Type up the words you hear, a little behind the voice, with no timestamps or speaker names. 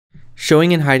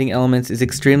Showing and hiding elements is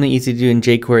extremely easy to do in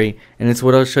jQuery, and it's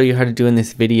what I'll show you how to do in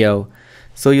this video.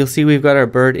 So you'll see we've got our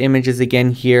bird images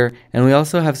again here, and we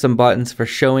also have some buttons for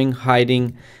showing,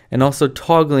 hiding, and also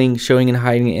toggling showing and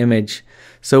hiding the image.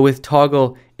 So with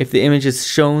toggle, if the image is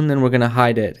shown, then we're going to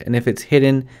hide it, and if it's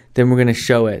hidden, then we're going to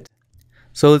show it.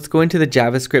 So let's go into the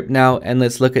JavaScript now, and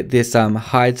let's look at this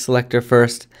hide selector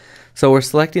first. So we're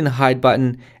selecting the hide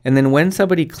button, and then when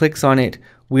somebody clicks on it,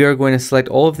 we are going to select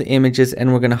all of the images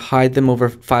and we're going to hide them over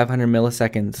 500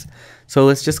 milliseconds. So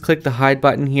let's just click the hide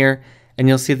button here, and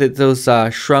you'll see that those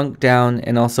shrunk down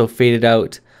and also faded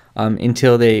out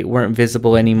until they weren't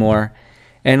visible anymore.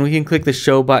 And we can click the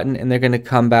show button and they're going to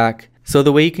come back. So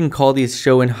the way you can call these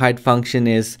show and hide function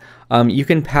is you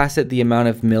can pass it the amount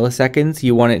of milliseconds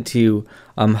you want it to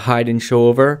hide and show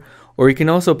over, or you can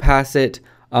also pass it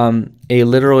a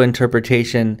literal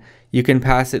interpretation. You can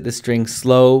pass it the string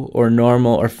slow or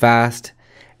normal or fast,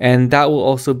 and that will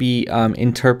also be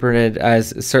interpreted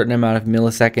as a certain amount of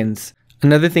milliseconds.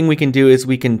 Another thing we can do is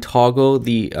we can toggle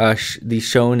the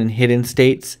shown and hidden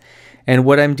states. And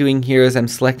what I'm doing here is I'm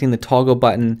selecting the toggle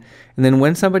button, and then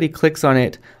when somebody clicks on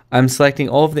it, I'm selecting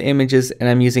all of the images and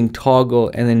I'm using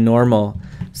toggle and then normal.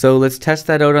 So let's test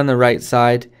that out on the right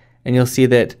side, and you'll see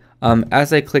that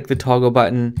as I click the toggle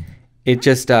button, it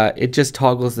just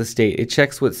toggles the state. It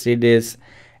checks what state it is,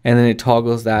 and then it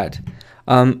toggles that.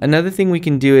 Another thing we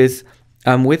can do is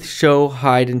with show,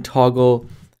 hide, and toggle,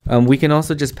 we can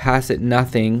also just pass it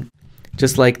nothing,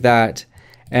 just like that.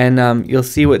 And you'll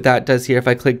see what that does here. If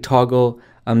I click toggle,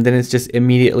 then it's just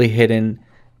immediately hidden.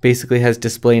 Basically has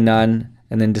display none,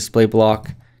 and then display block,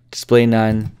 display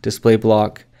none, display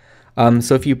block.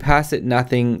 So if you pass it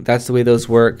nothing, that's the way those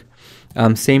work.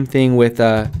 Same thing with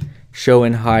show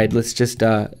and hide. Let's just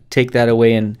take that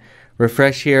away and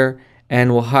refresh here,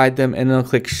 and we'll hide them, and then I'll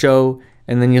click show,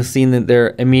 and then you'll see that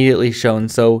they're immediately shown.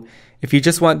 So if you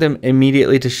just want them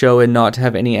immediately to show and not to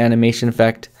have any animation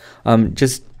effect,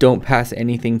 just don't pass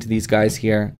anything to these guys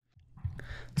here.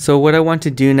 So what I want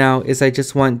to do now is I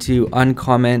just want to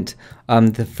uncomment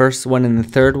the first one and the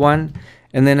third one,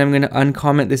 and then I'm going to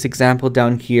uncomment this example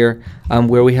down here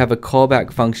where we have a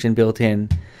callback function built in.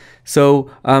 So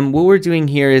what we're doing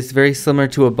here is very similar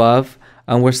to above.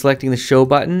 We're selecting the show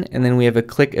button, and then we have a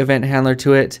click event handler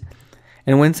to it.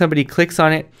 And when somebody clicks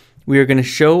on it, we are going to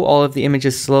show all of the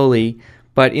images slowly,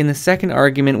 but in the second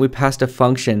argument we passed a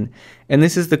function, and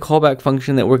this is the callback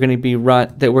function that we're going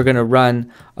to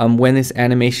run when this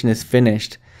animation is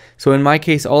finished. So in my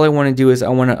case, all I want to do is I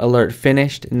want to alert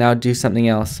finished and now do something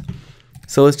else.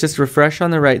 So let's just refresh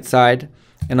on the right side,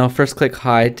 and I'll first click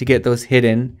hide to get those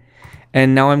hidden.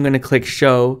 And now I'm going to click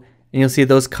show, and you'll see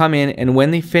those come in, and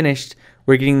when they finished,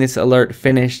 we're getting this alert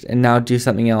finished and now do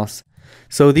something else.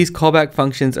 So these callback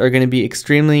functions are going to be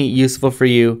extremely useful for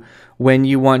you when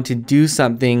you want to do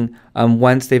something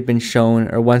once they've been shown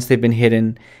or once they've been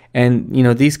hidden. And you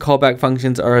know, these callback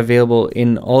functions are available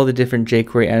in all the different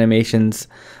jQuery animations,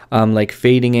 like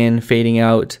fading in, fading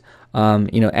out,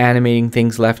 you know, animating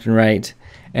things left and right,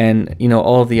 and you know,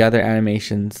 all of the other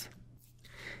animations.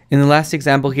 In the last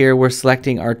example here, we're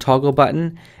selecting our toggle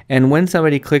button, and when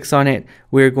somebody clicks on it,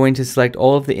 we're going to select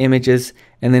all of the images,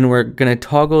 and then we're going to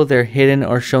toggle their hidden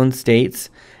or shown states,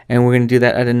 and we're going to do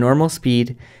that at a normal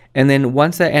speed. And then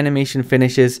once that animation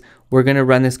finishes, we're going to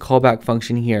run this callback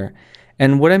function here.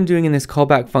 And what I'm doing in this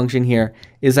callback function here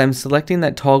is I'm selecting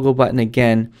that toggle button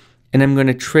again, and I'm going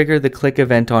to trigger the click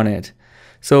event on it.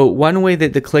 So one way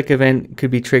that the click event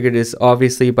could be triggered is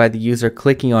obviously by the user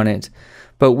clicking on it.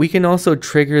 But we can also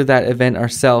trigger that event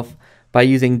ourselves by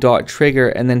using .trigger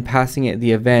and then passing it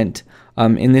the event.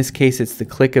 In this case, it's the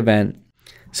click event.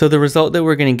 So the result that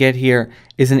we're going to get here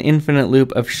is an infinite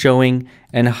loop of showing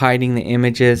and hiding the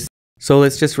images. So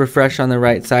let's just refresh on the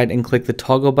right side and click the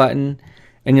toggle button,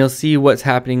 and you'll see what's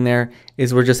happening there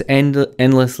is we're just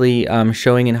endlessly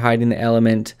showing and hiding the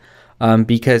element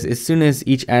because as soon as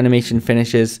each animation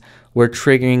finishes, we're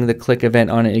triggering the click event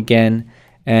on it again.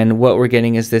 And what we're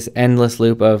getting is this endless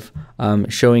loop of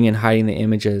showing and hiding the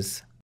images.